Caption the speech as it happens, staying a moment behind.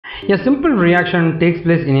A simple reaction takes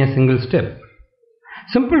place in a single step.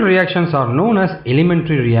 Simple reactions are known as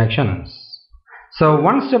elementary reactions. So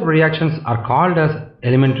one-step reactions are called as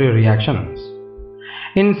elementary reactions.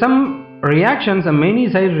 In some reactions,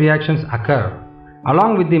 many side reactions occur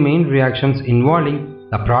along with the main reactions involving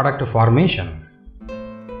the product formation.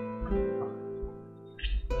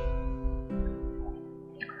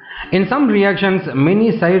 In some reactions,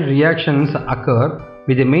 many side reactions occur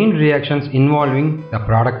with the main reactions involving the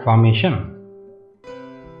product formation.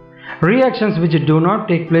 Reactions which do not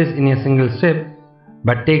take place in a single step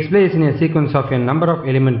but takes place in a sequence of a number of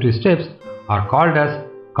elementary steps are called as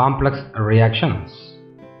complex reactions.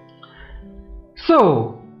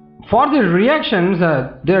 So, for the reactions,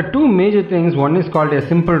 there are two major things. One is called a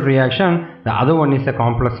simple reaction, the other one is a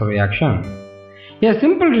complex reaction. A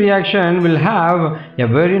simple reaction will have a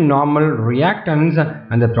very normal reactants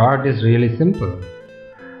and the product is really simple.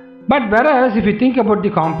 But whereas if you think about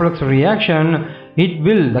the complex reaction,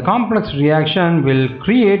 the complex reaction will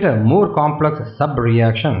create more complex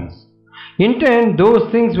sub-reactions. In turn,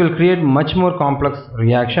 those things will create much more complex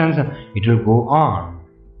reactions. It will go on.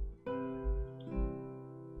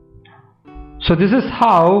 So this is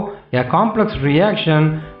how a complex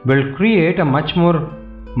reaction will create a much more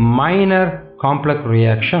minor complex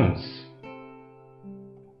reactions.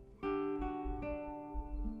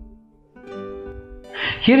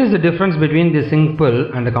 Here is the difference between the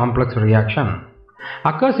simple and the complex reaction.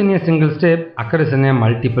 Occurs in a single step, occurs in a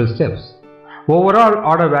multiple steps. Overall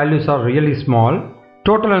order values are really small.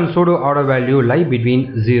 Total and pseudo order value lie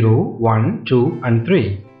between 0, 1, 2 and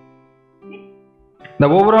 3. The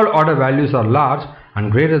overall order values are large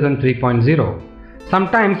and greater than 3.0.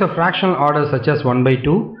 Sometimes a fractional order such as 1 by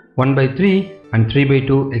 2, 1 by 3 and 3 by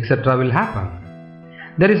 2 etc. will happen.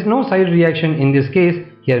 There is no side reaction in this case.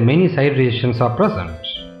 Here many side reactions are present.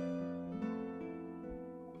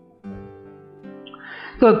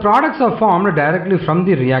 So the products are formed directly from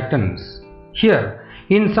the reactants. Here,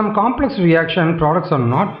 in some complex reaction, products are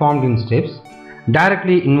not formed in steps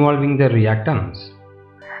directly involving the reactants.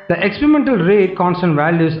 The experimental rate constant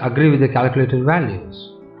values agree with the calculated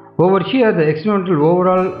values. Over here, the experimental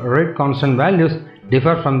overall rate constant values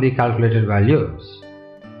differ from the calculated values.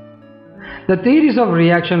 The theories of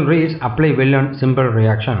reaction rates apply well on simple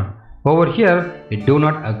reaction. Over here, it do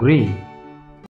not agree.